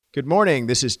Good morning.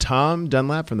 This is Tom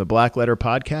Dunlap from the Black Letter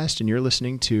Podcast, and you're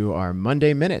listening to our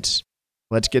Monday Minutes.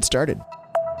 Let's get started.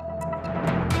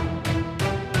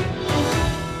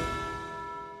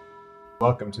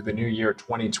 Welcome to the new year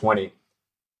 2020.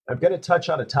 I'm going to touch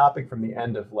on a topic from the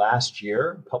end of last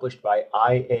year, published by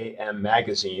IAM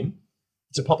Magazine.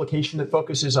 It's a publication that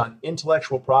focuses on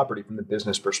intellectual property from the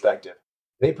business perspective.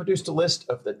 They produced a list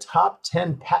of the top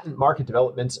 10 patent market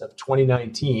developments of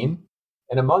 2019.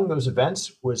 And among those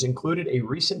events was included a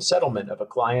recent settlement of a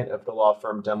client of the law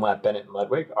firm Dunlap, Bennett &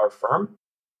 Ludwig, our firm.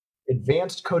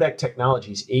 Advanced Codec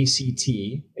Technologies, ACT,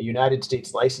 a United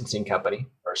States licensing company,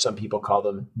 or some people call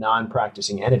them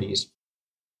non-practicing entities,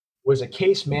 was a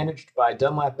case managed by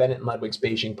Dunlap, Bennett & Ludwig's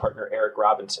Beijing partner, Eric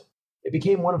Robinson. It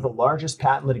became one of the largest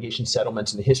patent litigation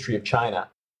settlements in the history of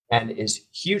China and is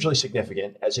hugely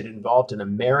significant as it involved an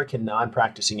American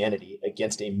non-practicing entity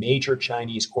against a major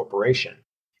Chinese corporation,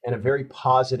 and a very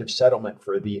positive settlement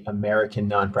for the American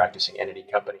non-practicing entity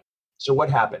company. So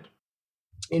what happened?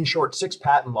 In short, 6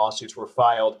 patent lawsuits were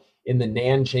filed in the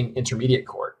Nanjing Intermediate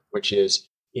Court, which is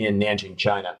in Nanjing,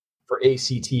 China, for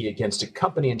ACT against a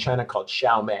company in China called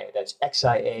Xiaomi. That's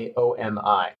Xiaomi.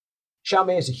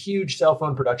 Xiaomi is a huge cell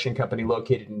phone production company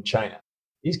located in China.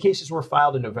 These cases were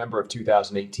filed in November of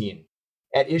 2018.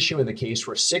 At issue in the case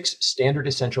were 6 standard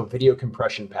essential video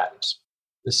compression patents.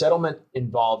 The settlement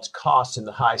involved costs in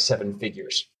the high 7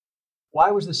 figures.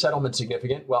 Why was the settlement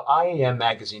significant? Well, IAM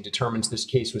Magazine determines this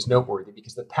case was noteworthy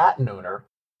because the patent owner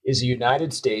is a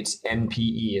United States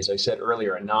NPE, as I said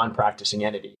earlier, a non-practicing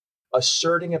entity,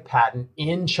 asserting a patent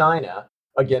in China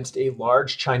against a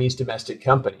large Chinese domestic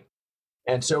company.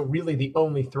 And so really the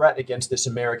only threat against this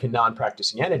American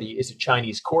non-practicing entity is a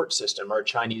Chinese court system or a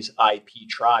Chinese IP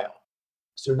trial.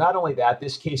 So not only that,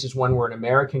 this case is one where an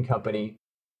American company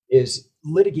is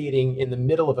litigating in the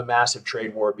middle of a massive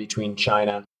trade war between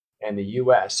China and the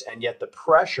US. And yet the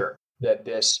pressure that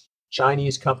this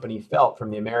Chinese company felt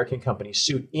from the American company's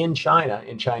suit in China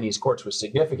in Chinese courts was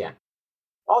significant.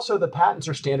 Also, the patents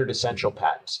are standard essential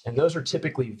patents, and those are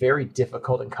typically very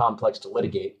difficult and complex to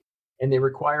litigate, and they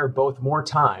require both more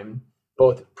time,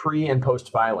 both pre and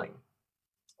post filing.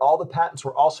 All the patents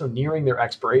were also nearing their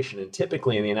expiration, and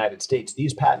typically in the United States,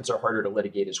 these patents are harder to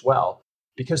litigate as well,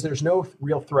 because there's no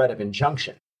real threat of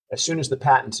injunction. As soon as the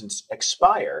patents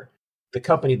expire, the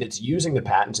company that's using the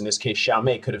patents, in this case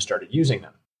Xiaomi, could have started using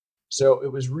them. So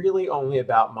it was really only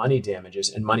about money damages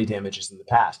and money damages in the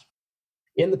past.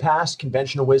 In the past,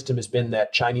 conventional wisdom has been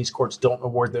that Chinese courts don't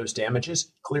award those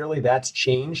damages. Clearly that's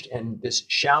changed, and this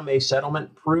Xiaomi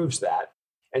settlement proves that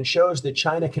and shows that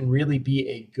China can really be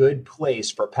a good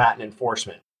place for patent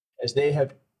enforcement as they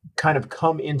have kind of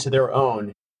come into their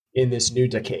own in this new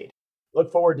decade. Look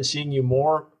forward to seeing you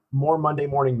more Monday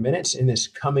Morning Minutes in this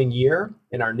coming year,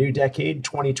 in our new decade,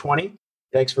 2020.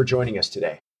 Thanks for joining us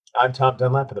today. I'm Tom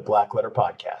Dunlap of the Black Letter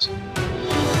Podcast.